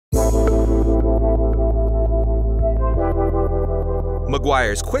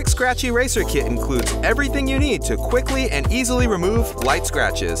Meguiar's Quick Scratch Eraser Kit includes everything you need to quickly and easily remove light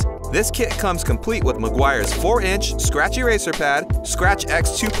scratches. This kit comes complete with Meguiar's 4-inch Scratch Eraser Pad,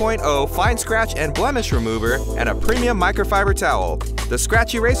 ScratchX 2.0 Fine Scratch and Blemish Remover, and a premium microfiber towel. The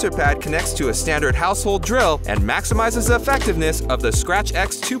Scratch Eraser Pad connects to a standard household drill and maximizes the effectiveness of the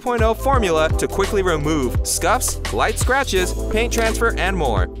ScratchX 2.0 formula to quickly remove scuffs, light scratches, paint transfer, and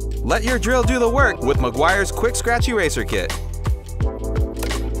more. Let your drill do the work with Meguiar's Quick Scratch Eraser Kit.